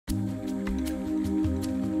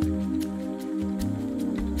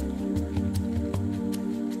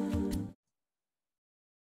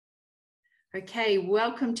Okay,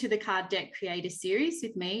 welcome to the Card Deck Creator Series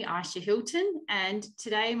with me, Ayesha Hilton. And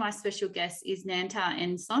today my special guest is Nantah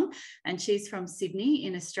Ensom, and she's from Sydney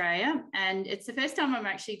in Australia. And it's the first time I'm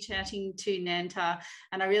actually chatting to Nantah,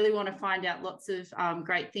 and I really want to find out lots of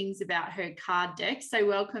great things about her card deck. So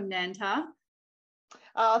welcome, Nantah.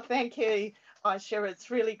 Oh, thank you, Ayesha.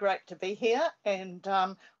 It's really great to be here, and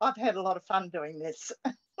I've had a lot of fun doing this.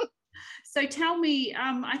 So tell me,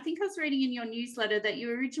 I think I was reading in your newsletter that you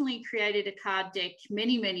originally created a card deck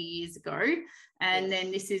many, many years ago, and Yes.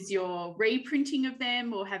 then this is your reprinting of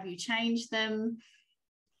them, or have you changed them?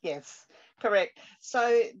 Yes, correct.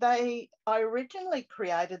 So I originally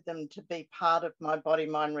created them to be part of my Body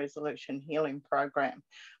Mind Resolution Healing program,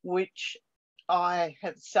 which I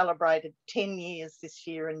have celebrated 10 years this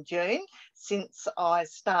year in June since I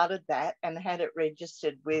started that and had it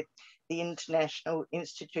registered with the International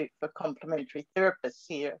Institute for Complementary Therapists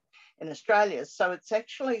here in Australia. So it's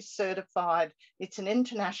actually certified, it's an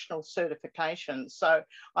international certification. So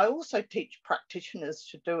I also teach practitioners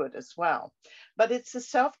to do it as well. But it's a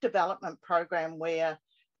self-development program where,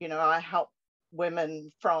 I help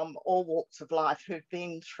women from all walks of life who've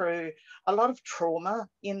been through a lot of trauma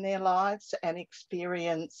in their lives and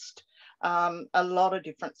experienced a lot of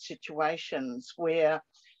different situations where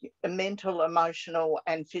mental, emotional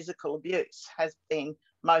and physical abuse has been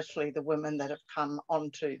mostly the women that have come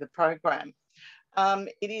onto the program.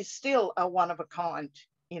 It is still a one of a kind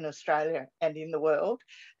in Australia and in the world,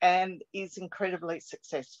 and is incredibly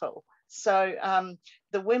successful. So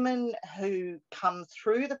the women who come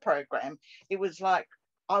through the program, it was like,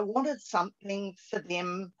 I wanted something for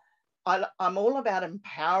them. I'm all about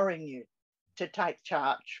empowering you to take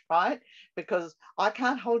charge, right? Because I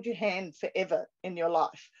can't hold your hand forever in your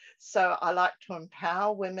life. So I like to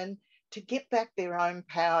empower women to get back their own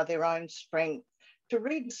power, their own strength, to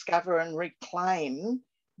rediscover and reclaim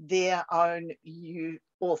their own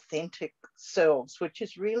authentic selves, which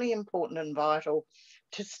is really important and vital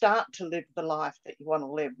to start to live the life that you want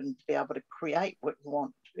to live and to be able to create what you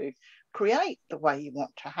want to create the way you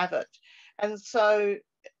want to have it. And so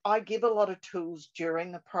I give a lot of tools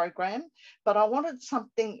during the program, but I wanted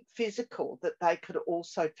something physical that they could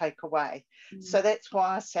also take away. So that's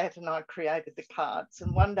why I sat and I created the cards.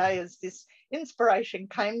 And one day, as this inspiration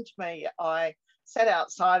came to me, I sat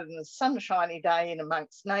outside on a sunshiny day in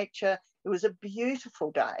amongst nature. It was a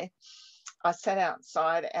beautiful day. I sat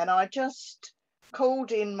outside and I just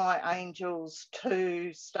called in my angels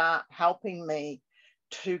to start helping me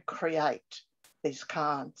to create these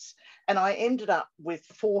cards. And I ended up with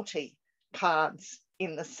 40 cards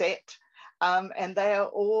in the set. And they are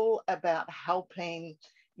all about helping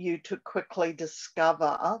you to quickly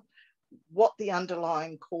discover what the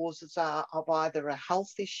underlying causes are of either a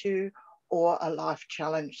health issue or a life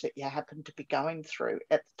challenge that you happen to be going through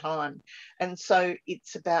at the time. And so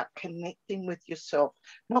it's about connecting with yourself,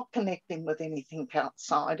 not connecting with anything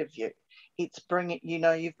outside of you. It's bringing,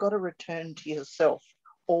 you've got to return to yourself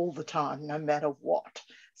all the time, no matter what.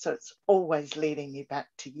 So it's always leading you back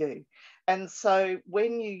to you. And so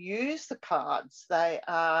when you use the cards,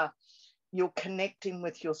 you're connecting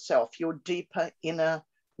with yourself, your deeper inner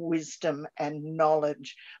wisdom and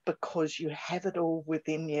knowledge, because you have it all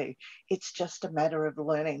within you. It's just a matter of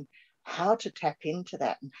learning how to tap into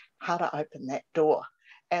that and how to open that door.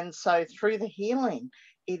 And so through the healing,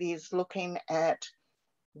 it is looking at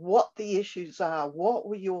what the issues are, what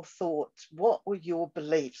were your thoughts, what were your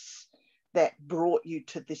beliefs that brought you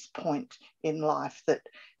to this point in life, that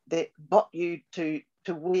got you to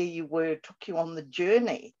where you were, took you on the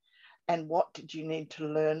journey, and what did you need to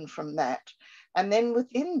learn from that? And then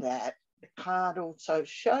within that, the card also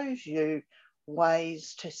shows you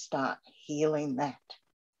ways to start healing that.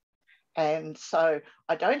 And so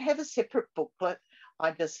I don't have a separate booklet.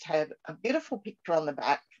 I just have a beautiful picture on the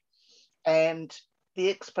back, and the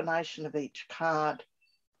explanation of each card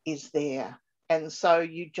is there. And so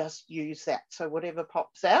you just use that. So whatever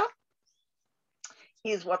pops out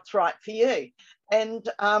is what's right for you. And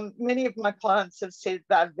many of my clients have said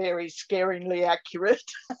they're very scaringly accurate.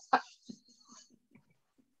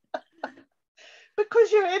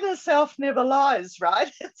 Because your inner self never lies,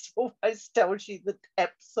 right? It always tells you the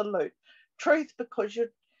absolute truth, because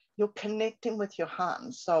you're connecting with your heart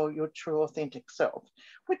and soul, your true authentic self,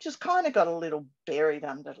 which has kind of got a little buried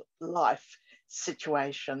under life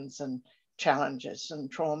situations and challenges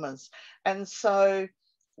and traumas. And so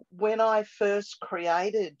when I first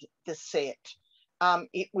created the set,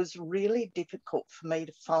 it was really difficult for me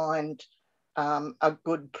to find a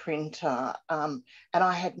good printer, and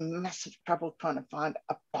I had massive trouble trying to find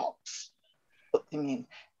a box to put them in.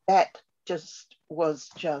 That was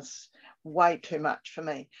way too much for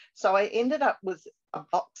me. So I ended up with a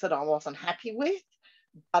box that I wasn't happy with,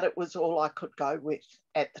 but it was all I could go with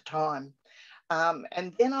at the time.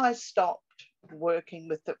 And then I stopped working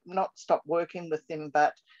with them, not stopped working with them,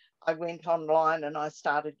 but I went online and I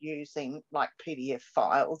started using like PDF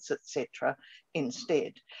files, etc.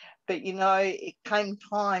 instead. But, you know, it came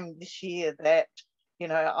time this year that, you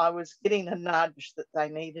know, I was getting a nudge that they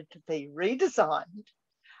needed to be redesigned,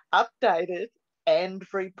 updated, and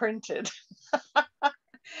reprinted.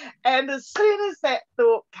 And as soon as that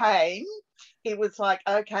thought came, it was like,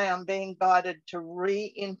 okay, I'm being guided to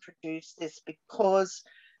reintroduce this because,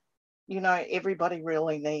 you know, everybody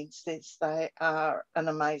really needs this. They are an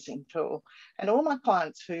amazing tool. And all my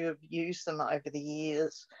clients who have used them over the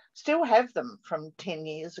years still have them from 10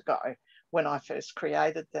 years ago when I first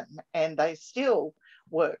created them, and they still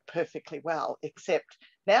work perfectly well, except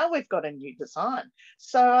now we've got a new design.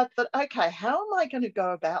 So I thought, okay, how am I going to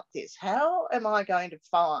go about this? How am I going to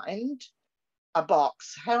find a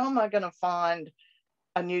box? How am I going to find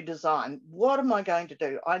a new design? What am I going to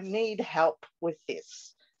do? I need help with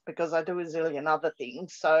this because I do a zillion other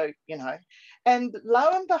things. So, you know, and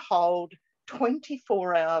lo and behold,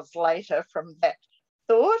 24 hours later from that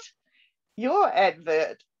thought, your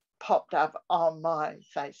advert popped up on my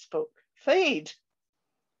Facebook feed.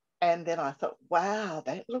 And then I thought, wow,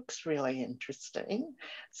 that looks really interesting.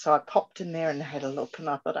 So I popped in there and had a look, and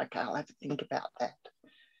I thought, okay, I'll have to think about that.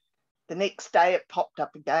 The next day it popped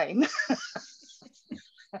up again.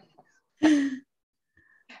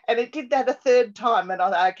 And it did that a third time. And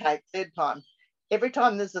I thought, okay, third time. Every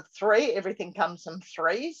time there's a 3, everything comes in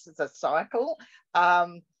 3s. It's a cycle.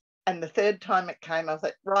 And the third time it came, I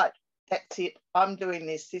thought, right, that's it. I'm doing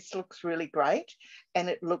this. This looks really great. And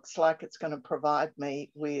it looks like it's going to provide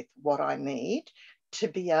me with what I need to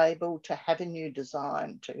be able to have a new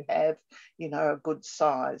design, to have, you know, a good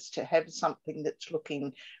size, to have something that's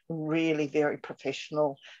looking really very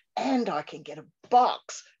professional. And I can get a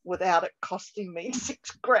box without it costing me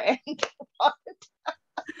 $6,000.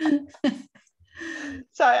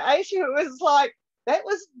 So Ayesha, it was like, that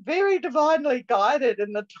was very divinely guided,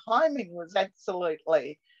 and the timing was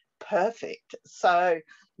absolutely perfect. So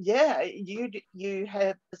yeah, you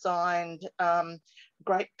have designed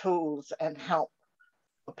great tools and help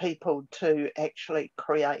for people to actually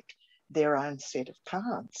create their own set of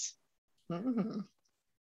cards.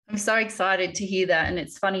 I'm so excited to hear that. And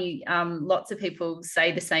it's funny, lots of people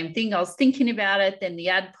say the same thing. I was thinking about it, then the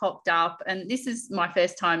ad popped up, and this is my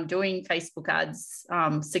first time doing Facebook ads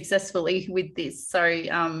successfully with this. So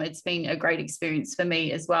it's been a great experience for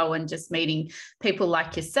me as well. And just meeting people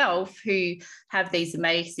like yourself who have these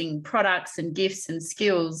amazing products and gifts and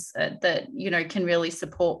skills that, you know, can really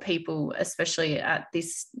support people, especially at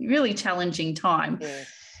this really challenging time. Yes.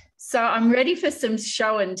 So I'm ready for some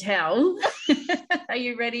show and tell. Are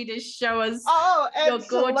you ready to show us your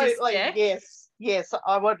gorgeous deck? Yes,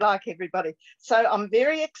 I would like everybody. So I'm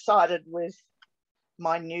very excited with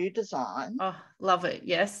my new design. Oh, love it.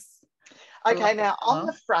 Yes. Okay, now on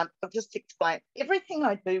the front, I'll just explain. Everything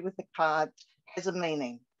I do with the card has a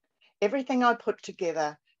meaning. Everything I put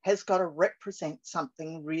together has got to represent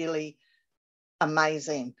something really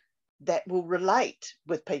amazing that will relate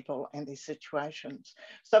with people and their situations.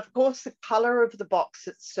 So, of course, the colour of the box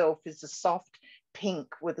itself is a soft pink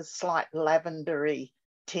with a slight lavendery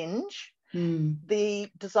tinge. The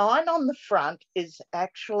design on the front is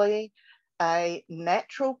actually a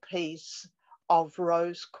natural piece of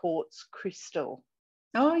rose quartz crystal.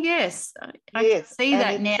 Oh, yes. I can see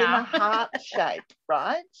that now. It's in a heart shape,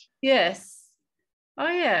 right? Yes. Oh,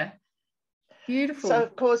 yeah. Beautiful. So,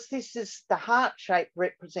 of course, this is the heart shape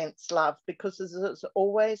represents love, because it's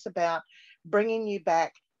always about bringing you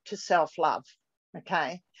back to self-love,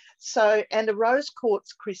 okay? So, and a rose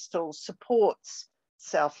quartz crystal supports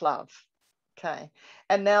self-love, okay?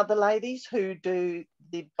 And now the ladies who do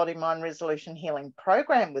the Body Mind Resolution Healing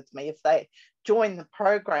program with me, if they join the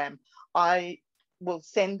program, I will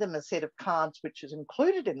send them a set of cards which is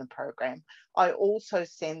included in the program. I also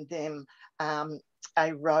send them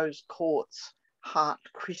a rose quartz heart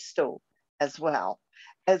crystal as well,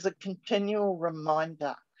 as a continual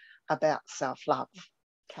reminder about self-love.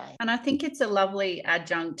 Okay. And I think it's a lovely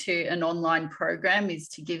adjunct to an online program, is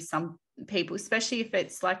to give some people, especially if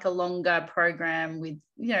it's like a longer program with,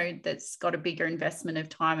 you know, that's got a bigger investment of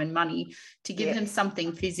time and money, to give them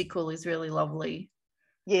something physical is really lovely.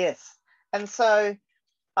 Yes. And so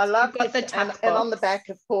I love this. And on the back,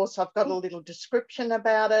 of course, I've got a little description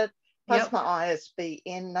about it, plus my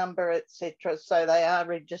ISBN number, etc. So they are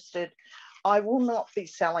registered. I will not be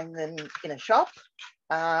selling them in a shop,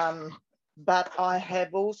 but I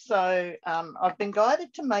have also, I've been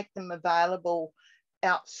guided to make them available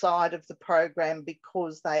outside of the program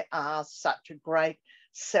because they are such a great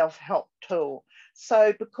self-help tool.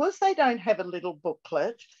 So because they don't have a little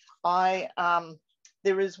booklet,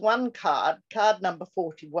 there is one card number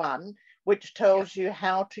 41, which tells you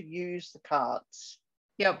how to use the cards.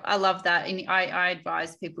 Yep, I love that. And I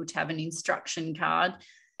advise people to have an instruction card.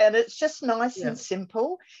 And it's just nice and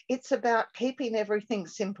simple. It's about keeping everything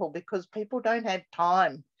simple because people don't have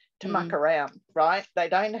time to muck around, right? They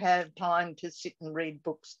don't have time to sit and read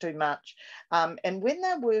books too much. And when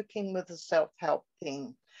they're working with a self-help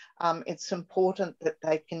thing, it's important that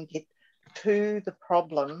they can get to the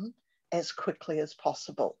problem as quickly as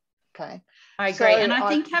possible. Okay. I agree. So and I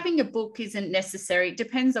think having a book isn't necessary. It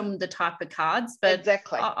depends on the type of cards. But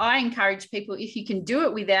exactly. I encourage people, if you can do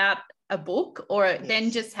it without a book, or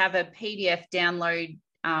then just have a PDF download,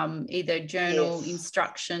 either journal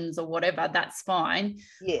instructions or whatever, that's fine.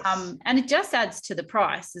 Yes. And it just adds to the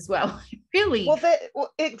price as well. Really.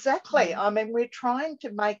 Well, exactly. I mean, we're trying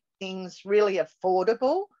to make things really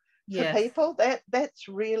affordable for people. That's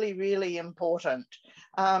really, really important,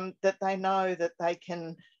 that they know that they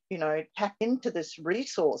can, you know, tap into this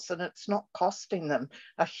resource and it's not costing them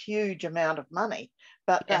a huge amount of money,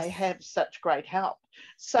 but they have such great help.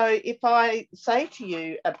 So if I say to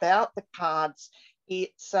you about the cards,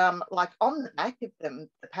 it's like on the back of them,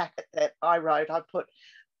 the packet that I wrote, I put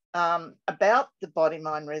about the body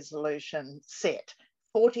mind resolution set,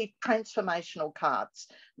 40 transformational cards.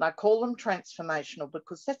 And I call them transformational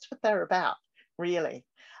because that's what they're about, really.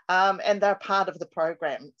 And they're part of the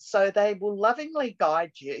program. So they will lovingly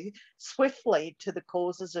guide you swiftly to the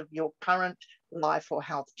causes of your current life or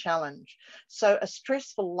health challenge. So a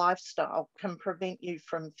stressful lifestyle can prevent you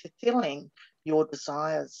from fulfilling your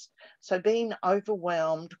desires. So being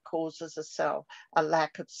overwhelmed causes a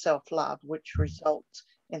lack of self-love, which results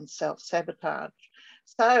in self-sabotage.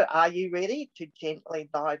 So are you ready to gently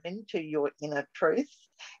dive into your inner truth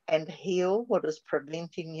and heal what is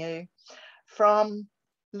preventing you from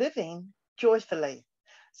living joyfully?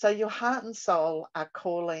 So your heart and soul are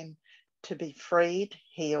calling to be freed,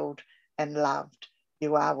 healed, and loved.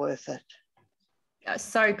 You are worth it.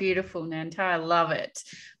 So beautiful, Nantah. I love it.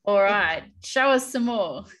 All right, show us some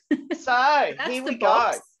more. So here we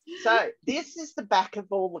go. So this is the back of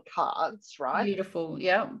all the cards, right? Beautiful.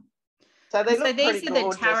 Yep. So they look these pretty are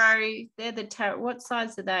gorgeous. The tarot. They're the tarot. What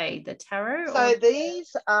size are they? The tarot? So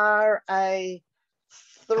these are a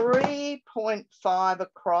 3.5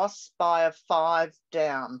 across by a 5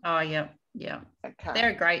 down. Oh, yeah. Yeah. Okay.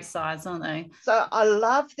 They're a great size, aren't they? So I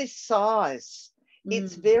love this size.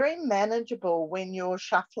 It's very manageable when you're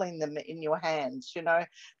shuffling them in your hands. You know,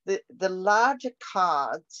 the larger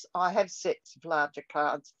cards, I have sets of larger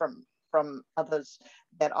cards from others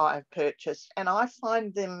that I've purchased, and I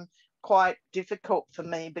find them quite difficult for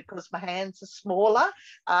me because my hands are smaller.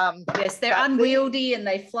 Yes, they're unwieldy and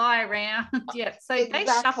they fly around. Yeah, so they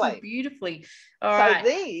shuffle beautifully. All right.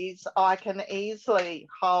 These I can easily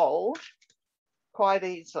hold quite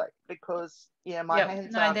easily because, yeah, my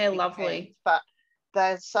hands aren't they're big lovely. hands, but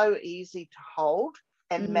they're so easy to hold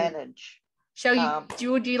and manage.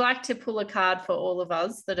 Would you like to pull a card for all of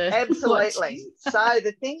us that are absolutely watching? So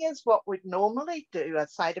the thing is, what we'd normally do, I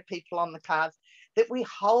say to people on the cards, that we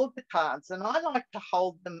hold the cards, and I like to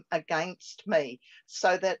hold them against me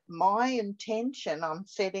so that my intention, I'm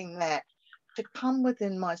setting that to come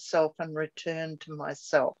within myself and return to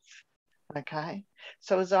myself. Okay,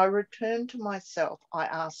 so as I return to myself, I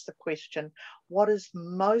ask the question, what is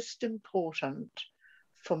most important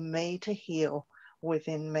for me to heal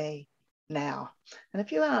within me now? And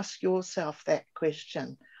if you ask yourself that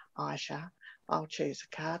question, Ayesha, I'll choose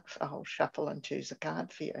a card. I'll shuffle and choose a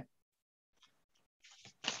card for you.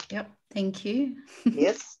 Yep, thank you.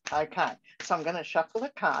 Yes, okay. So I'm going to shuffle a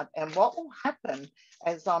card, and what will happen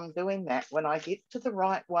as I'm doing that, when I get to the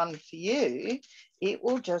right one for you, it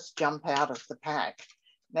will just jump out of the pack.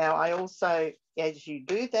 Now, I also, as you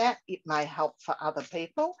do that, it may help for other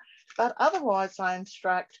people, but otherwise I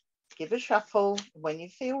instruct, give a shuffle. When you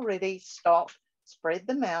feel ready, stop, spread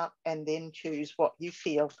them out, and then choose what you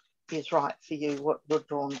feel is right for you, what you're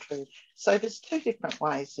drawn to. So there's two different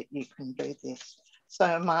ways that you can do this. So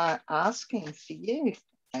am I asking for you,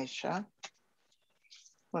 Ayesha?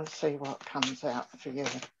 Let's see what comes out for you.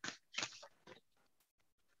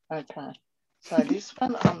 Okay, so this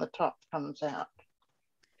one on the top comes out.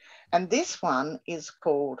 And this one is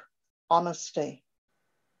called honesty.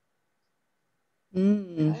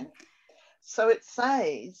 Okay. So it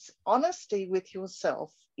says, honesty with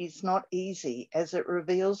yourself is not easy as it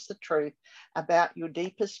reveals the truth about your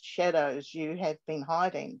deepest shadows you have been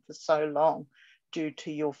hiding for so long due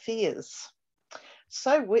to your fears.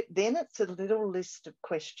 So then it's a little list of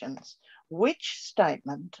questions. Which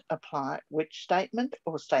statement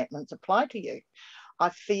or statements apply to you? I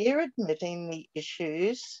fear admitting the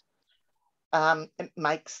issues. It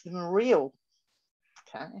makes them real.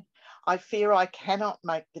 Okay. I fear I cannot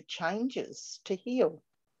make the changes to heal.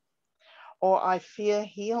 Or I fear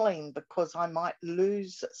healing because I might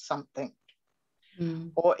lose something.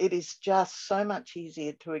 Or it is just so much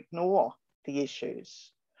easier to ignore the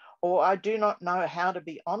issues. Or I do not know how to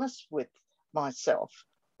be honest with myself,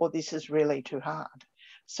 or this is really too hard.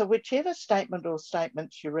 So whichever statement or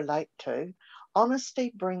statements you relate to,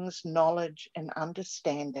 honesty brings knowledge and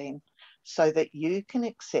understanding so that you can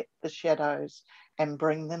accept the shadows and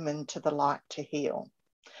bring them into the light to heal.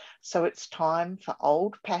 So it's time for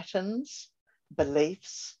old patterns,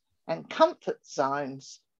 beliefs, and comfort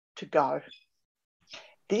zones to go.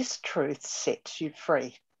 This truth sets you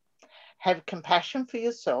free. Have compassion for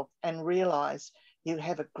yourself and realize you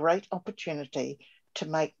have a great opportunity to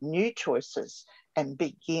make new choices and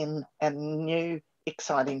begin a new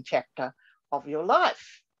exciting chapter of your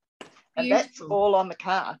life. And that's all on the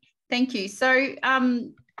card. Thank you. So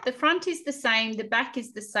the front is the same, the back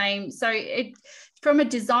is the same. So from a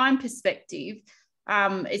design perspective,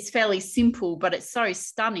 it's fairly simple, but it's so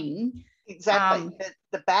stunning. Exactly.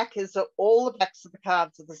 The back is all the backs of the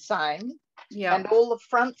cards are the same. Yeah. And all the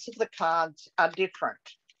fronts of the cards are different.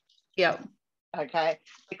 Yeah. Okay.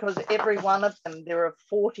 Because every one of them, there are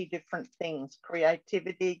 40 different things: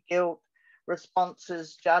 creativity, guilt,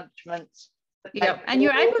 responses, judgments. Yeah, and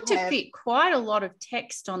you're able to fit quite a lot of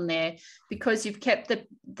text on there because you've kept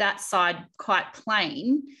that side quite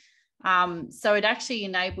plain. So it actually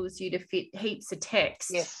enables you to fit heaps of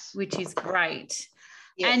text, yes, which is great.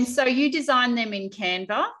 Yes. And so you designed them in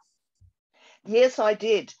Canva? Yes, I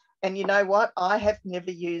did. And you know what? I have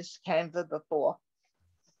never used Canva before.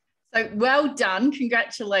 So well done.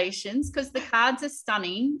 Congratulations, because the cards are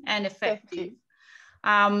stunning and effective.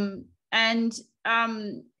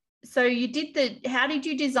 So you did how did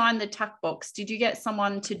you design the tuck box? Did you get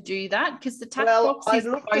someone to do that? Because the tuck box is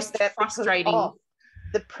the most frustrating.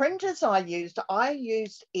 The printers I used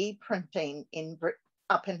e-printing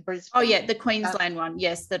up in Brisbane. Oh yeah, the Queensland one,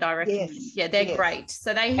 yes, that I recommend. Yes, yeah, they're great.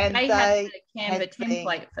 So they had the Canva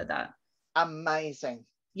template for that. Amazing.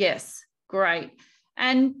 Yes, great.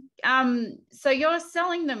 And so you're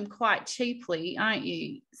selling them quite cheaply, aren't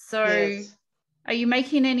you? So yes. Are you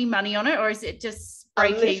making any money on it, or is it just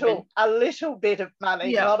break even? A little bit of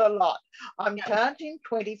money, not a lot. I'm charging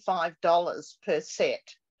 $25 per set,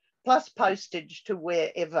 plus postage to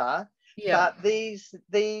wherever. Yeah. But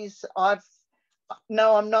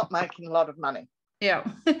I'm not making a lot of money. Yeah.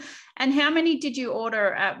 And how many did you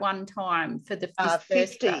order at one time for the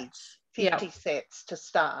 50 sets to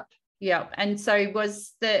start. Yeah. And so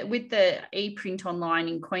with the e-print online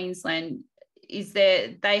in Queensland,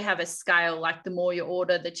 they have a scale, like the more you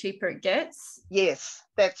order, the cheaper it gets? Yes,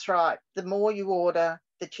 that's right. The more you order,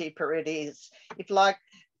 the cheaper it is.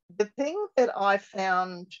 The thing that I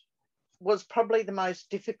found was probably the most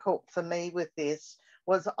difficult for me with this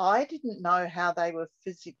was I didn't know how they were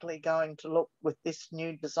physically going to look with this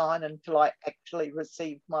new design until I actually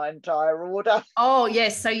received my entire order. Oh,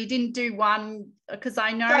 yes. So you didn't do one, because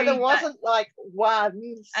I know so there wasn't like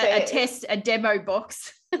one set. A demo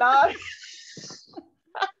box. No.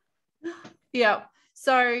 Yeah.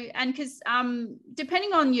 So, and because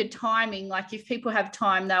depending on your timing, like if people have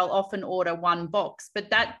time, they'll often order one box, but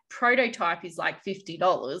that prototype is like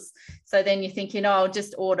 $50. So then you're thinking, oh, I'll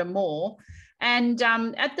just order more. And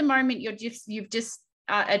at the moment, you've just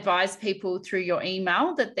advised people through your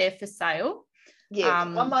email that they're for sale. Yes,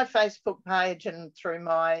 on my Facebook page and through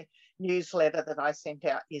my newsletter that I sent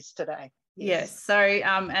out yesterday. Yes. So,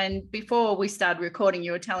 and before we started recording,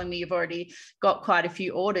 you were telling me you've already got quite a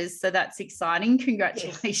few orders. So that's exciting.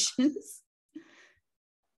 Congratulations. Yes.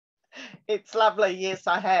 It's lovely. Yes,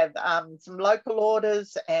 I have some local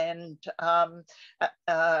orders and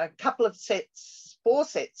a couple of sets, 4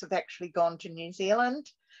 sets have actually gone to New Zealand.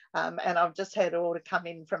 And I've just had an order come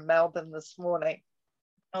in from Melbourne this morning.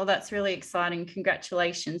 Oh, that's really exciting.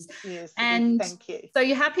 Congratulations. Yes, and thank you. So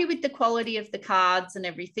you're happy with the quality of the cards and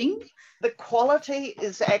everything? The quality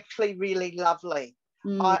is actually really lovely.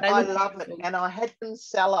 I love it. And I had them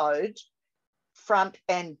celloed front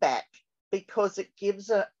and back because it gives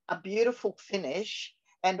a beautiful finish,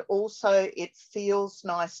 and also it feels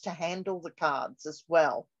nice to handle the cards as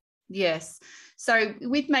well. Yes. So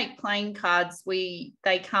with Make Playing cards, we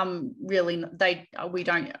don't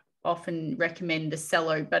often recommend the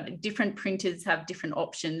cello, but different printers have different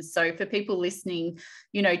options. So for people listening,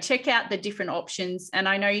 check out the different options. And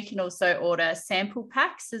I know you can also order sample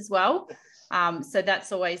packs as well. So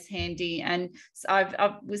that's always handy. And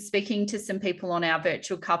I was speaking to some people on our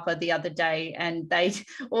virtual cuppa the other day, and they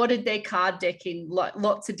ordered their card deck in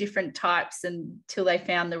lots of different types until they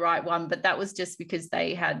found the right one. But that was just because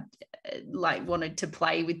they had wanted to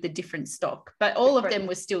play with the different stock. But all of them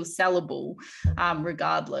were still sellable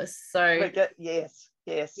regardless. So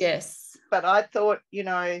yes. But I thought,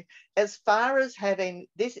 as far as having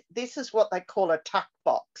this is what they call a tuck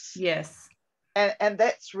box. Yes. And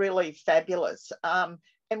that's really fabulous. And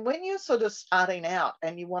when you're sort of starting out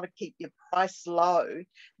and you want to keep your price low,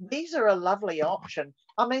 these are a lovely option.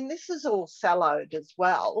 I mean, this is all sallowed as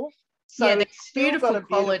well. So yeah, it's still beautiful got a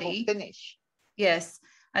quality beautiful finish. Yes.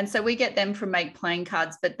 And so we get them from Make Playing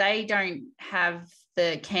cards, but they don't have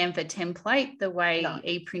the Canva template the way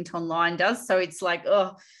ePrint Online does. So it's like,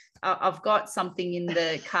 I've got something in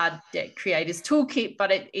the Card Deck Creators Toolkit,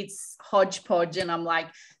 but it's hodgepodge. And I'm like,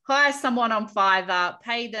 hire someone on Fiverr,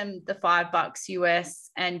 pay them the $5 US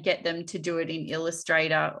and get them to do it in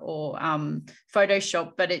Illustrator or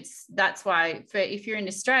Photoshop. But that's why if you're in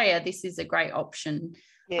Australia, this is a great option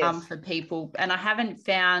for people. And I haven't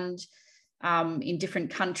found in different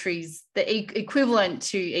countries the equivalent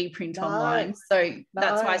to ePrint Online. So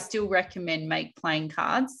that's why I still recommend Make Playing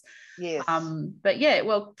cards. Yes. But yeah,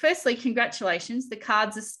 well, firstly, congratulations. The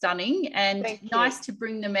cards are stunning and nice to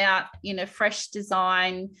bring them out in a fresh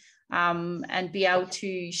design and be able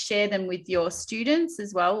to share them with your students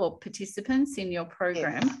as well, or participants in your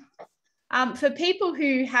program. Yes. For people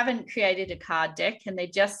who haven't created a card deck and they're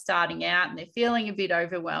just starting out and they're feeling a bit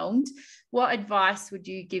overwhelmed, what advice would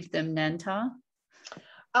you give them, Nantah?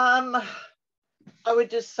 I would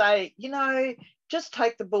just say, just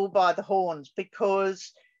take the bull by the horns,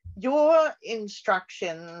 because your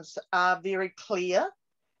instructions are very clear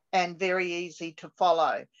and very easy to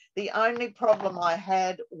follow. The only problem I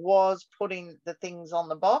had was putting the things on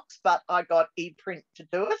the box, but I got ePrint to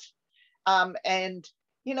do it. And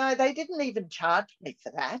they didn't even charge me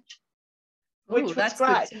for that, which was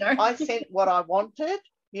great. I sent what I wanted,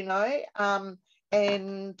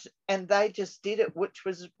 and they just did it, which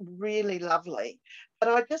was really lovely. But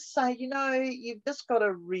I just say, you've just got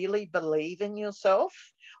to really believe in yourself.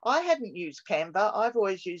 I hadn't used Canva. I've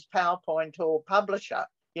always used PowerPoint or Publisher,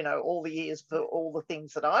 all the years for all the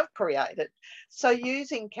things that I've created. So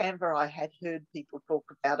using Canva, I had heard people talk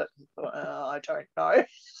about it and thought, I don't know.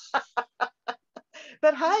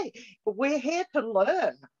 But hey, we're here to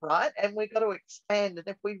learn, right? And we've got to expand. And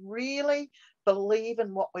if we really believe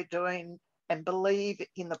in what we're doing and believe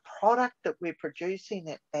in the product that we're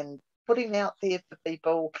producing and putting out there for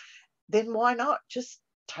people, then why not just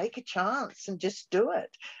take a chance and just do it?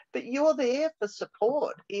 But you're there for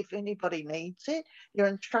support if anybody needs it. Your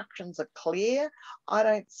instructions are clear. I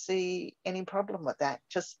don't see any problem with that.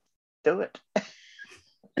 Just do it.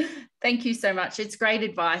 Thank you so much. It's great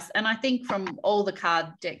advice. And I think from all the card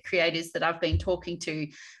deck creators that I've been talking to,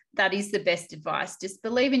 that is the best advice. Just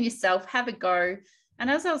believe in yourself, have a go. And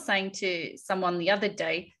as I was saying to someone the other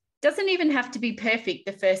day, doesn't even have to be perfect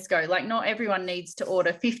the first go. Like, not everyone needs to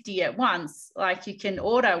order 50 at once. Like, you can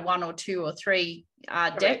order 1 or 2 or 3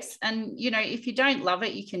 decks. And, if you don't love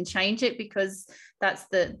it, you can change it, because that's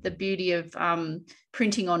the beauty of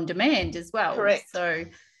printing on demand as well. Correct. So,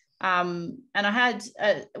 and I had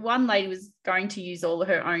one lady was going to use all of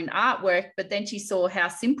her own artwork, but then she saw how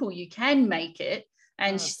simple you can make it.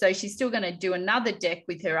 And so she's still going to do another deck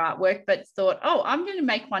with her artwork, but thought, I'm going to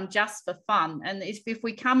make one just for fun. And if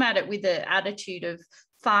we come at it with an attitude of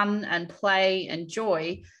fun and play and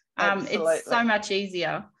joy, it's so much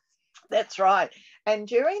easier. That's right. And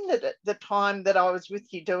during the time that I was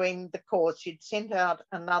with you doing the course, you'd sent out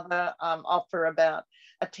another offer about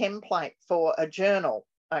a template for a journal.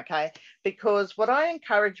 Okay, because what I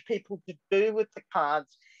encourage people to do with the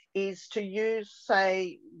cards is to use,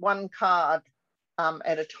 say, one card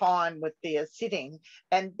at a time with their sitting,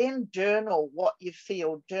 and then journal what you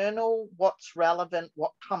feel, journal what's relevant,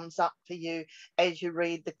 what comes up for you as you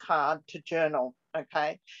read the card to journal.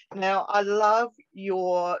 Okay, now I love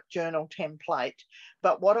your journal template,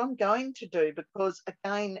 but what I'm going to do, because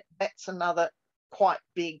again, that's another quite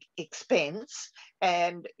big expense,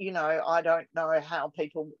 and I don't know how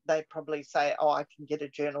people, they probably say, I can get a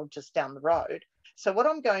journal just down the road. So what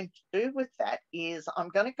I'm going to do with that is I'm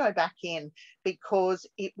going to go back in, because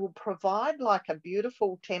it will provide like a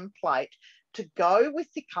beautiful template to go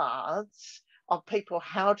with the cards of people,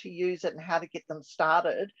 how to use it and how to get them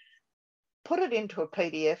started. put it into a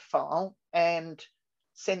PDF file and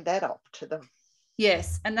send that off to them.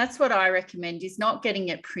 Yes, and that's what I recommend, is not getting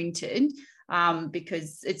it printed,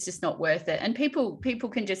 because it's just not worth it. And people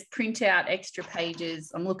can just print out extra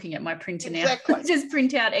pages. I'm looking at my printer now. Just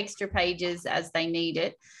print out extra pages as they need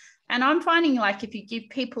it. And I'm finding, like, if you give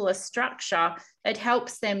people a structure, it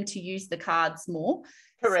helps them to use the cards more.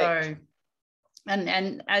 Correct. So,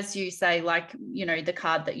 and as you say, like, you know, the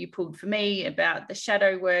card that you pulled for me about the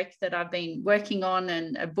shadow work that I've been working on,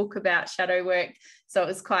 and a book about shadow work. So it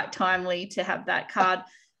was quite timely to have that card.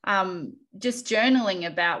 Just journaling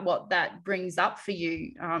about what that brings up for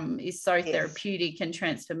you is so therapeutic and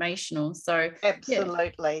transformational. So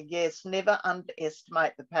absolutely, yes, never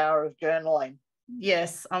underestimate the power of journaling.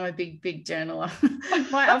 Yes, I'm a big journaler.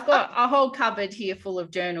 I've got a whole cupboard here full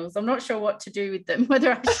of journals. I'm not sure what to do with them,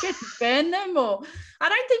 whether I should burn them, or I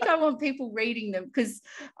don't think I want people reading them, because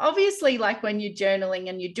obviously, like, when you're journaling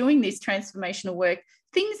and you're doing this transformational work,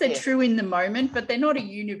 things are true in the moment, but they're not a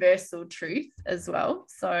universal truth as well.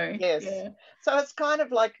 So so it's kind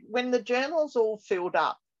of like when the journal's all filled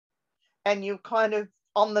up and you're kind of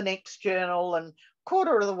on the next journal and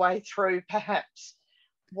quarter of the way through, perhaps.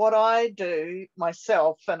 What I do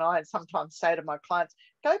myself, and I sometimes say to my clients,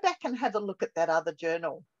 go back and have a look at that other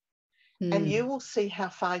journal, and you will see how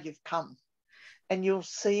far you've come, and you'll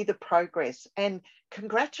see the progress, and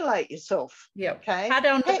congratulate yourself. Okay. Pat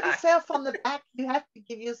yourself on the back. You have to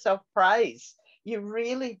give yourself praise. You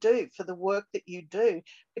really do, for the work that you do,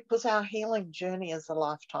 because our healing journey is a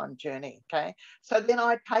lifetime journey. Okay. So then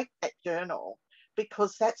I take that journal,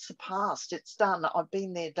 because that's the past. It's done. I've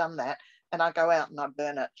been there, done that. And I go out and I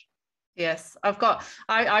burn it. Yes,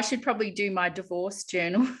 I should probably do my divorce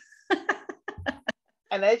journal.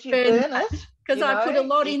 And as you burn it, because I put a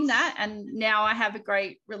lot in that, and now I have a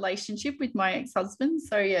great relationship with my ex-husband.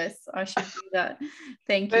 So yes, I should do that.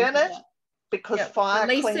 Thank you. Burn it, because fire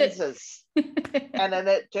cleanses. And then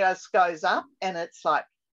it just goes up, and it's like,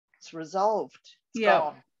 it's resolved. It's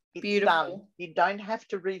gone. It's done. You don't have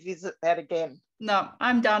to revisit that again. No,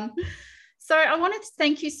 I'm done. So I wanted to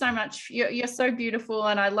thank you so much. You're so beautiful,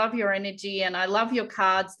 and I love your energy, and I love your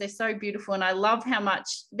cards. They're so beautiful, and I love how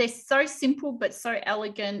much they're so simple but so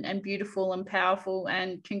elegant and beautiful and powerful,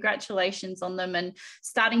 and congratulations on them, and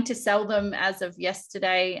starting to sell them as of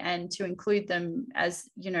yesterday, and to include them as,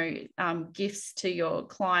 you know, gifts to your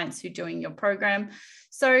clients who are doing your program.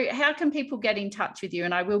 So how can people get in touch with you?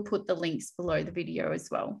 And I will put the links below the video as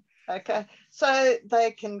well. Okay, so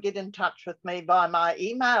they can get in touch with me by my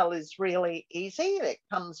email. Is really easy. It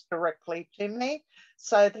comes directly to me.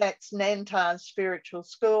 So that's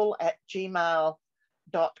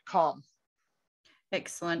nantahspiritualschool@gmail.com.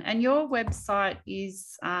 Excellent. And your website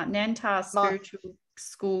is Nantah Spiritual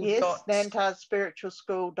School. Yes,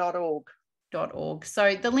 nantahspiritualschool.org.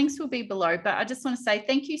 So the links will be below, but I just want to say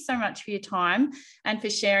thank you so much for your time and for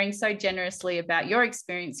sharing so generously about your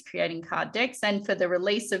experience creating card decks, and for the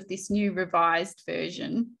release of this new revised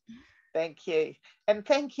version. Thank you. And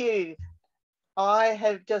thank you. I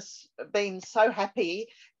have just been so happy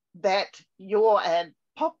that your ad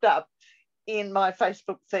popped up in my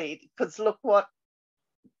Facebook feed, because look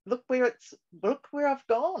where I've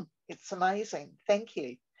gone. It's amazing. Thank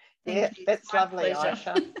you. Thank you. That's lovely,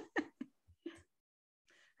 Ayesha.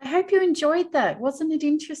 I hope you enjoyed that. Wasn't it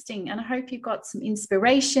interesting? And I hope you got some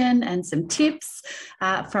inspiration and some tips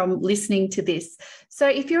from listening to this. So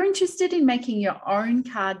if you're interested in making your own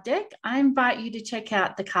card deck, I invite you to check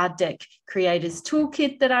out the Card Deck Creators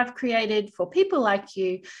Toolkit that I've created for people like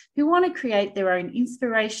you who want to create their own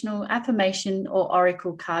inspirational, affirmation, or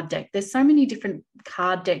oracle card deck. There's so many different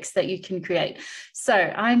card decks that you can create. So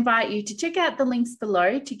I invite you to check out the links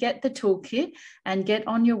below to get the toolkit and get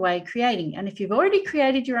on your way creating. And if you've already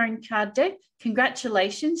created your own card deck,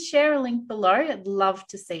 congratulations. Share a link below. I'd love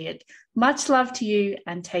to see it. Much love to you,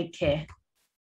 and take care.